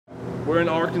We're in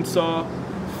Arkansas,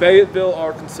 Fayetteville,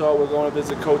 Arkansas. We're going to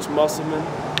visit Coach Musselman.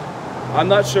 I'm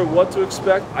not sure what to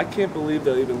expect. I can't believe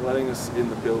they're even letting us in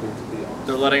the building, to be honest.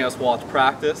 They're letting us watch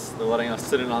practice. They're letting us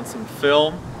sit in on some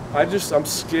film. I'm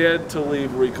scared to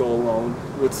leave Rico alone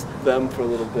with them for a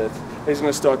little bit. He's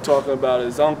going to start talking about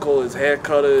his uncle, his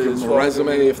haircut, give them a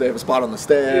resume if they have a spot on the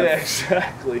staff. Yeah,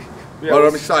 exactly. Yeah, but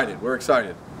I'm excited. We're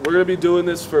excited. We're going to be doing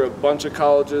this for a bunch of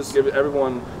colleges, give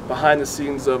everyone behind the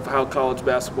scenes of how college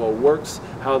basketball works,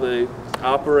 how they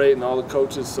operate, and all the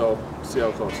coaches, so see how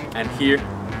it goes. And here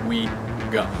we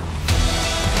go.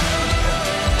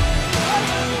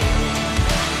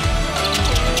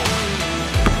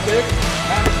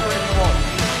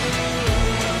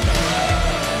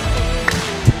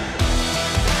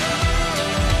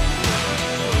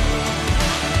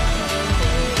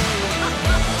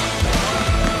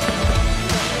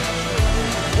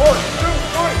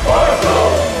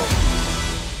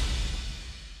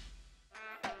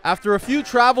 After a few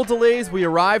travel delays, we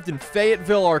arrived in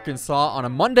Fayetteville, Arkansas on a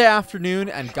Monday afternoon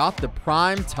and got the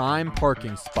prime time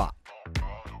parking spot.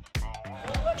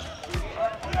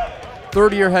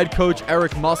 Third-year head coach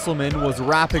Eric Musselman was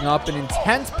wrapping up an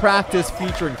intense practice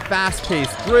featuring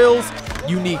fast-paced drills,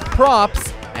 unique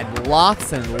props, and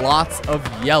lots of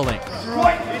yelling.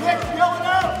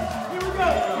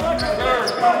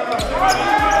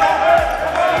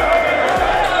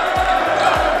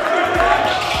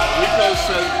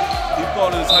 He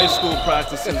thought his high school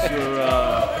practices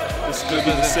were this going to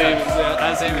be the same,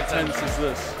 as intense as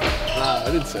this. I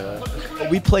didn't say that.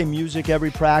 We play music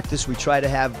every practice. We try to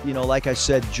have, like I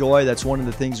said, joy. That's one of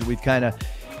the things that we've kind of,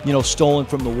 stolen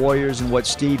from the Warriors and what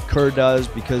Steve Kerr does,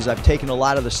 because I've taken a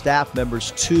lot of the staff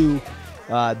members to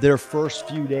their first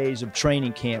few days of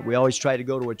training camp. We always try to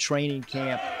go to a training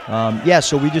camp.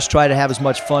 So we just try to have as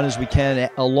much fun as we can,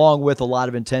 along with a lot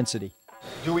of intensity.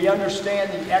 Do we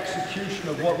understand the execution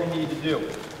of what we need to do?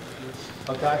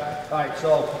 Okay? All right,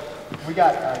 so we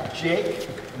got Jake,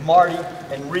 Marty,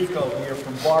 and Rico here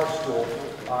from Barstool.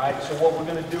 All right, so what we're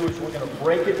going to do is we're going to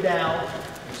break it down.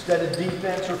 Instead of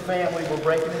defense or family, we're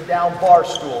breaking it down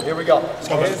Barstool. Here we go.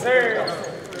 Yes, sir.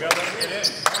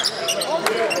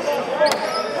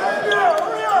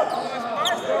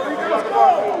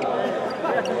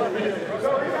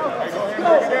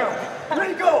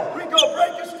 Rico,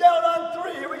 break us down on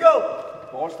 3. Here we go.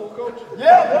 Barstool, coach?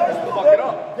 Yeah, Barstool. Fuck it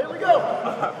up. Here we go.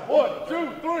 1,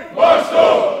 2, 3.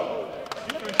 Barstool!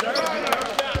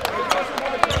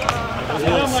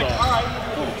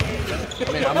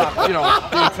 I'm not,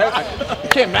 you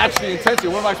can't match the intensity.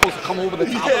 What am I supposed to come over the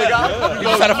top of the guy? You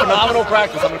just had a phenomenal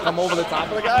practice. I'm going to come over the top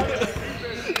of the guy?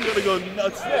 You're going to go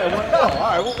nuts. Yeah, all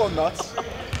right, we'll go nuts.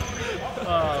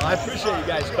 I appreciate you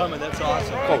guys coming. That's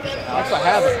awesome. Coach, thanks for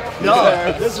having me. No,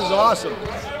 this is awesome.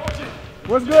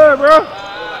 What's good, bro?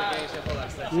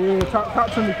 Yeah,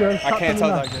 talk to me, Chris. I can't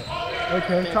talk like that.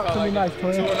 Okay, talk to me nice,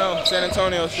 Clay. 2-0, San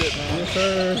Antonio shit, man. Yes,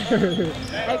 sir.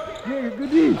 Hey, good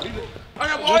D.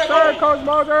 Yes, sir, Coach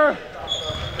Moser.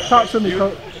 Talk to me,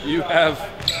 Coach. You have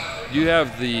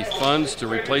the funds to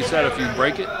replace that if you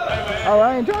break it? Oh,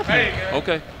 I ain't joking.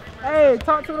 Okay. Hey,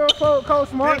 talk to those folks,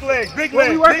 Coach Muss. Big legs, big what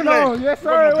legs, we working big on? legs. Yes,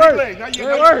 sir, it work.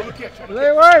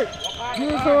 Let work.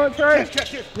 Good to Trey.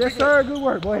 Yes, sir, good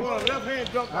work, boy. Left hand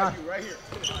dunk like you, right here.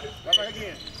 Right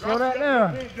again. Slow that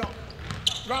down.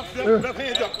 Drop step, left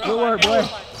hand dunk. Good work, boy.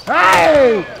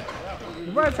 Hey!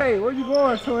 Devontae, where you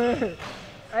going, twin?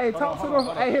 Hey, talk to them.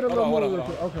 Hey, hit a little more real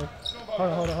quick. Okay.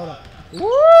 Hold on. Woo!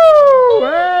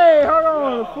 Hey, hold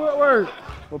on. The footwork.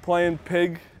 We're playing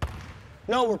pig.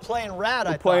 No, we're playing rat,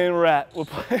 We're playing rat.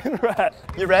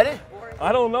 You ready?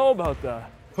 I don't know about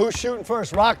that. Who's shooting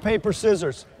first? Rock, paper,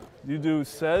 scissors. You do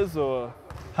says or?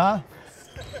 Huh?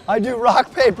 I do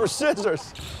rock, paper,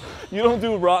 scissors. You don't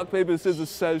do rock, paper, scissors,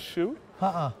 says shoot?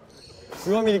 You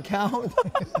want me to count?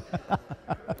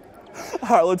 All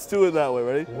right, let's do it that way.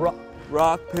 Ready?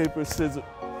 Rock, paper, scissors.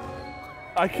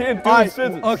 I can't do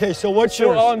scissors. Okay, so what's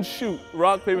yours? On shoot.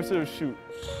 Rock, paper, scissors, shoot.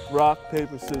 Rock,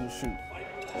 paper, scissors, shoot.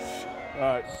 All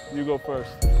right, you go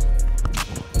first.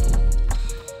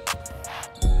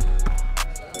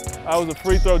 I was a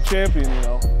free throw champion, you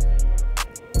know.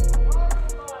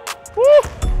 Woo!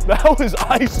 That was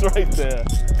ice right there.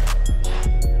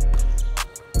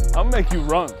 I'll make you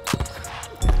run.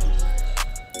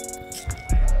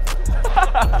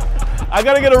 I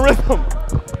gotta get a rhythm.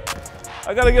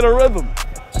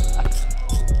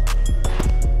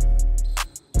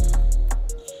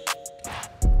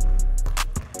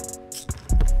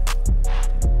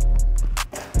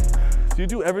 Do you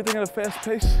do everything at a fast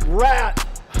pace? Rat.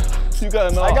 You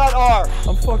got an R. I got R.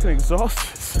 I'm fucking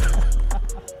exhausted.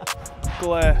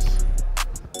 Glass.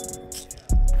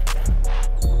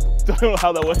 Don't know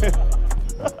how that went.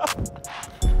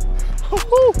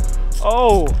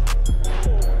 Oh.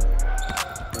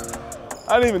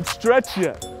 I didn't even stretch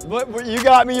yet. But you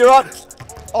got me, you're up.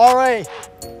 All right.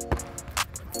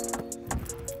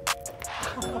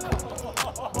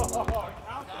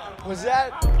 Was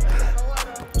that?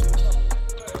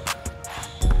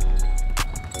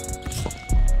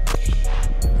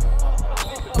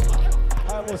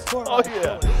 I almost tore my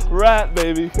Achilles. Rat,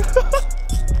 baby.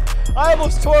 I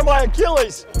almost tore my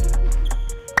Achilles.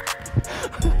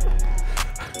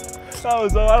 That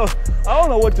was, I don't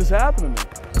know what just happened to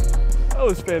me. That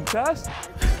was fantastic.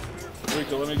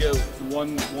 Rico, let me get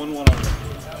one on you.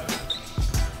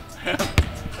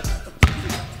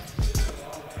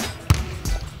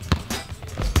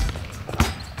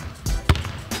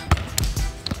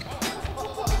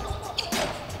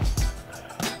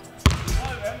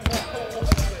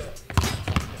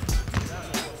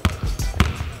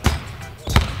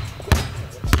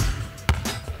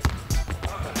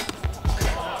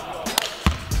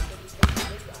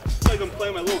 I'm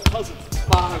playing my little cousin.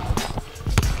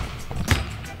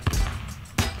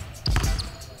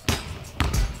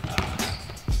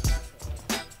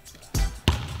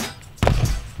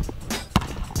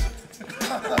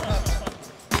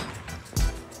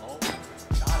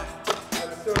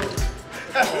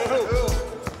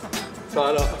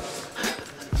 Try it up.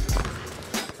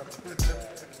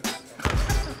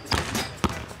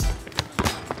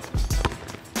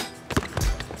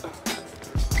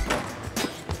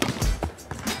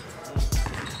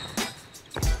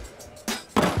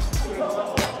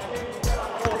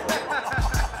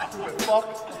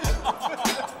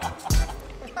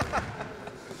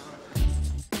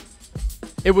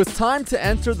 It was time to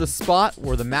enter the spot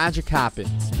where the magic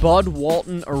happens,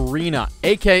 Walton Arena,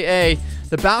 aka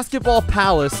the Basketball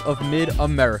Palace of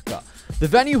Mid-America. The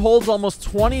venue holds almost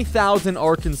 20,000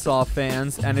 Arkansas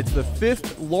fans, and it's the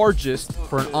 5th largest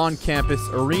for an on-campus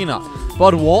arena.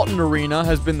 Walton Arena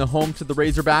has been the home to the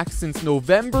Razorbacks since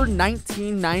November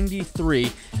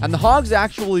 1993, and the Hogs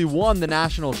actually won the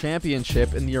national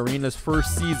championship in the arena's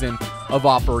first season of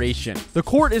operation. The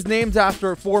court is named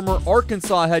after former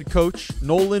Arkansas head coach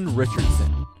Nolan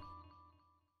Richardson.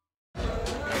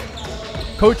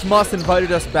 Coach Muss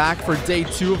invited us back for day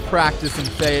 2 of practice in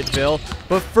Fayetteville,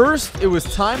 but first it was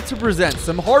time to present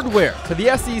some hardware to the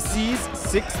SEC's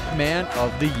 6th Man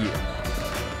of the Year.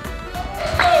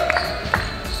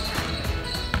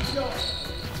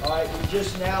 All right, we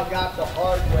just now got the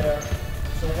hardware,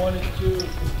 so wanted to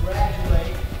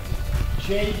congratulate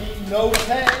JD No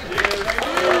 10.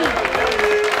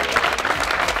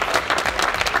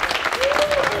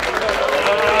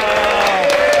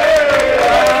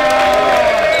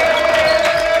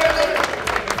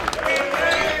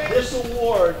 This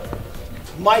award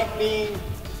might mean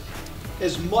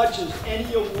as much as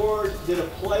any award that a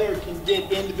player can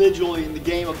get individually in the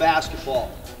game of basketball.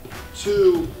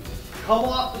 To come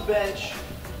off the bench,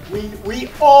 we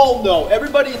all know,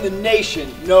 everybody in the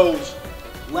nation knows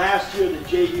last year that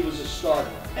JD was a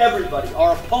starter. Everybody,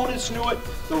 our opponents knew it,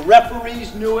 the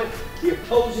referees knew it, the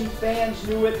opposing fans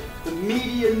knew it, the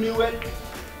media knew it,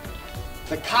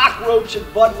 the cockroach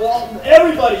at Bud Walton,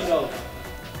 everybody knows it.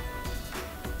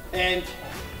 And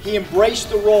he embraced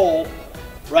the role,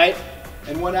 right,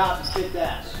 and went out and kicked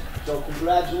ass. So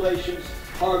congratulations,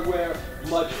 hardware,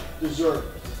 much deserved,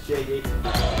 JD.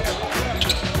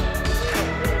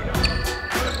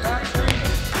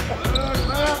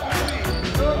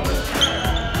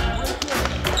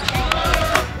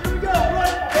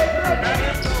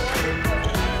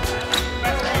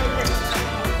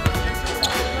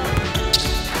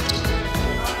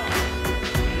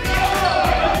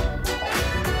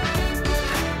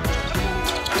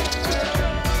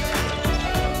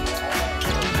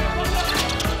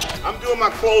 My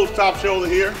closed top shoulder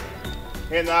here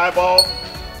and the eyeball.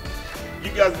 You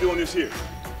guys are doing this here.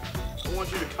 I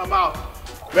want you to come out,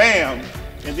 bam,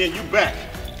 and then you back.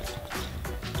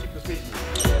 Keep the feet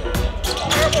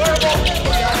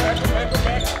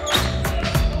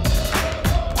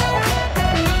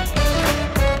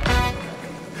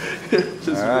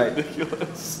All right,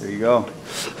 ridiculous. there you go.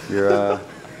 You're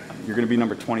going to be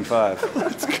number 25.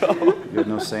 Let's go. You have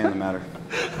no say in the matter.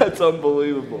 That's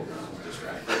unbelievable.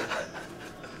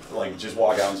 Like, just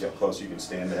walk out and see how close you can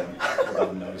stand to him without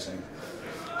him noticing.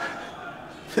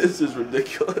 This is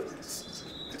ridiculous.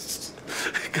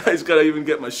 Guys gotta even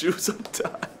get my shoes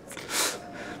untied.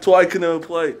 That's why I could never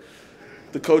play.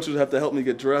 The coach would have to help me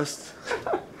get dressed.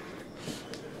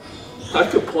 I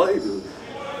could play, dude.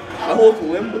 I look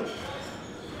limber.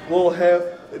 A little half.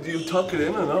 Do you tuck it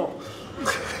in or no?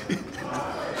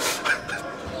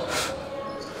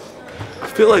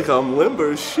 feel like I'm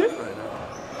limber as shit right now.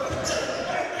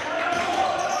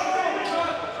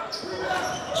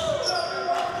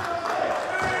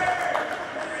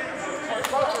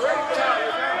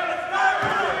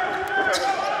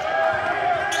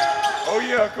 Oh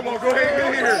yeah, come on, go ahead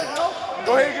and get here.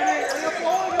 Go ahead and get here.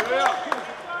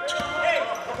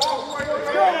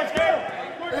 Let's go.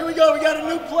 Here we go. We got a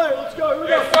new player. Let's go. Here we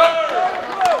go.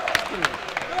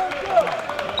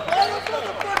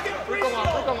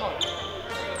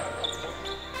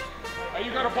 Hey,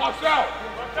 you gotta box out.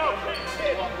 Push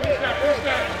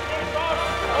that.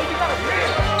 Oh, you gotta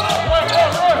run.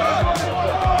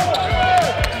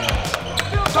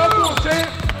 Talk to him, champ.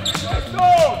 Let's go.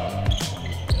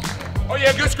 Oh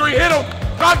yeah, good screen. Hit him.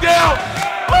 Drop down.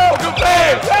 Oh, good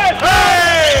pass.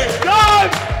 Hey, done.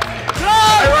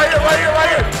 Hey, right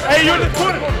here. Hey, you're in the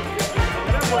 20.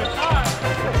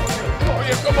 Oh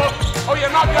yeah, come on. Oh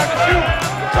yeah, knock down the shoe.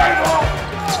 Try it on.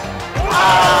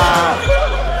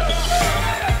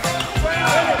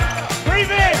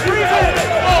 Breathe in.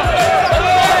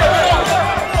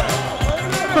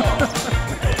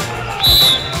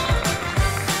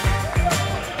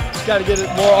 Got to get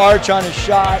more arch on his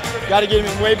shot. Got to get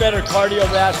him in way better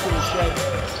cardiovascular shape.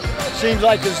 Seems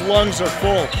like his lungs are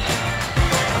full.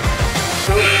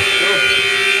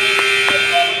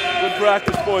 Good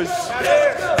practice, boys.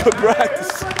 Good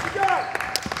practice.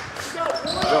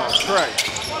 Yo, Trey.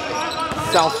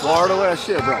 South Florida, where that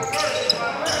shit, bro?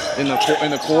 In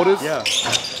the quarters? Yeah.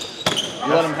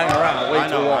 You let him hang around. Wait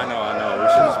too long. I know.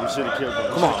 We should have killed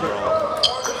them. Come on, bro.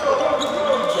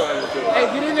 Hey,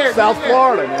 get in there. South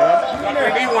Florida, man.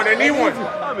 They need one.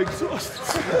 I'm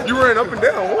exhausted. You ran up and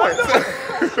down once.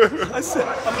 I said,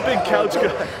 I'm a big couch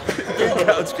guy. Big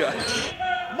couch guy.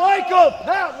 Michael,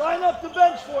 Pat, line up the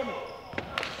bench for me.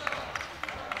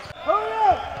 Hurry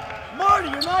up. Marty,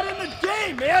 you're not in the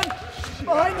game, man.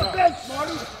 Behind the bench,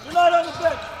 Marty. You're not on the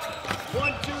bench.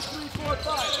 1, 2, 3, 4,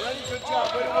 5. Ready? Good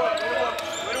job. Way to work.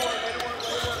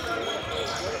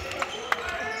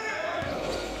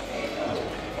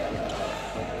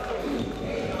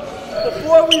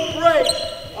 Before we break,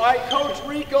 all right, Coach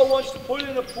Rico wants to put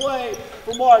in a play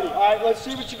for Marty. All right, let's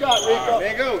see what you got, Rico.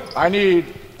 There you go. I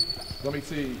need, let me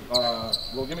see,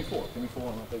 well, give me 4. Give me 4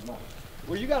 and I'll take mine.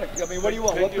 Well, you got to, what do you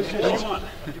want? What position do you want?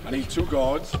 I need 2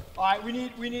 guards. All right, we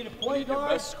need a point guard.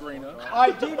 Best screener. All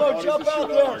right, Devo, jump out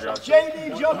there.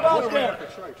 JD, jump out there.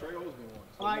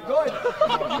 All right, go ahead.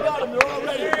 You got them. They're all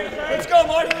ready. Let's go,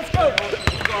 Marty. Let's go.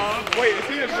 Wait, is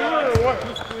he a shooter or what?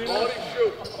 Marty,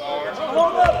 shoot.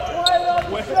 Hold up. Quiet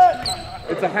on the set.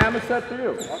 It's a hammer set for you.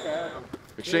 Okay.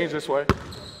 Exchange this way.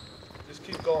 Just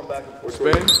keep going back and forth.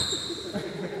 Spin.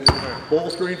 Ball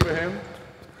screen for him.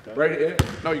 Right here.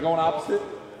 No, you're going opposite.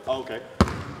 Oh, okay.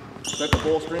 Set the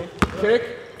ball screen.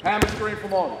 Kick. Hammer screen for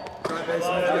Marty. Drive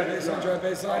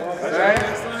baseline. Okay.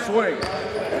 Swing.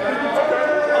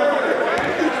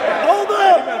 Hold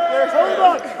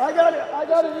up. I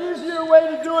got an easier way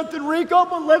to do it than Rico,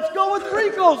 but let's go with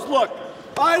Rico's look.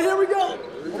 All right, here we go.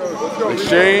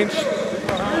 Exchange.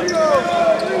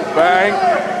 Bang.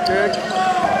 Kick.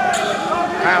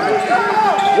 Hammer.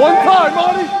 One time,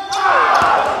 Marty.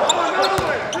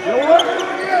 You know what?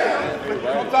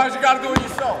 Sometimes you gotta do it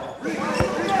yourself.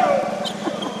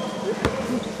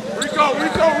 Rico.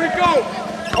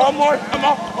 Come on, come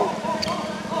on.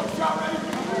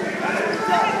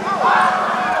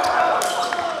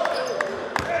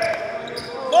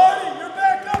 Marty, you're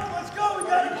back up. Let's go. We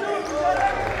gotta do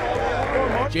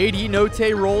it. JD Note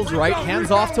rolls right, hands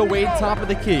off to Wade, top of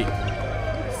the key.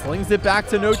 Slings it back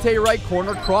to Note right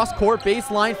corner, cross court,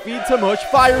 baseline, feed to Mush,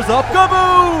 fires up,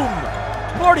 kaboom!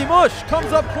 Marty Mush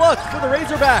comes up clutch for the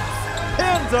Razorbacks.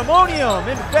 Pandemonium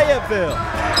in Fayetteville.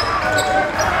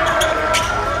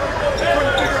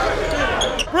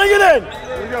 Bring it in.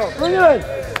 Bring it in.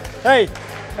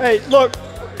 Hey, look,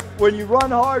 when you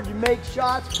run hard, you make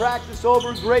shots, practice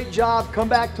over, great job, come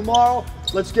back tomorrow.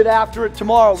 Let's get after it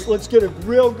tomorrow. Let's get a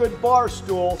real good bar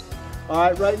stool. All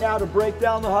right, right now to break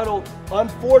down the huddle.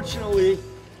 Unfortunately,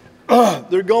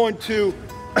 they're going to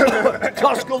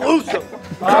Tuscaloosa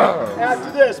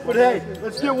after this. But hey,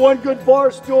 let's get one good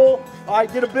bar stool. All right,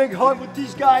 get a big hug with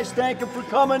these guys. Thank them for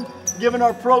coming, giving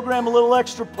our program a little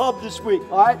extra pub this week.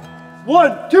 All right,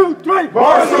 1, 2, 3,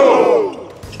 Barstool!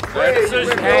 Hey,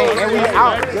 and we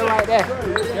out. Get like that.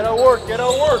 Get our work.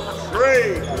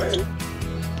 Great.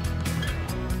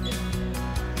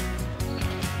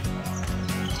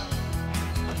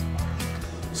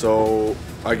 So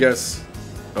I guess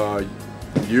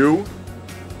you,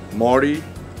 Marty,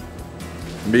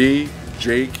 me,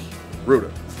 Jake,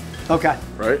 Ruda. Okay.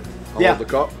 Right? I'll Yeah. hold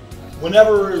the cup.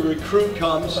 Whenever a recruit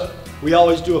comes, we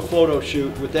always do a photo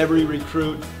shoot with every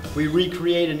recruit. We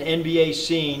recreate an NBA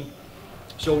scene.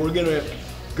 So we're gonna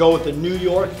go with the New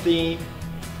York theme,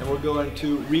 and we're going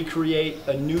to recreate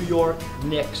a New York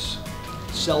Knicks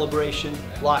celebration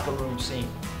locker room scene.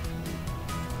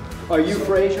 Are you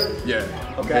Frazier?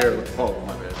 Yeah. Okay. Here, oh,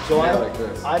 my bad. So Yeah, I'm, like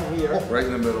this. I'm here. Right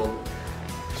in the middle.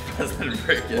 Doesn't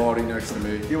break it. Marty next to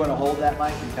me. You want to hold that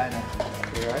mic and kind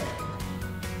of, you all right?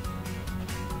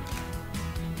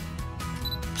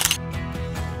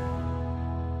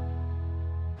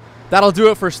 That'll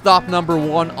do it for stop number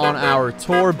 1 on our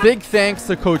tour. Big thanks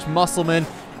to Coach Musselman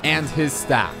and his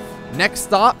staff. Next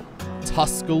stop,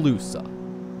 Tuscaloosa.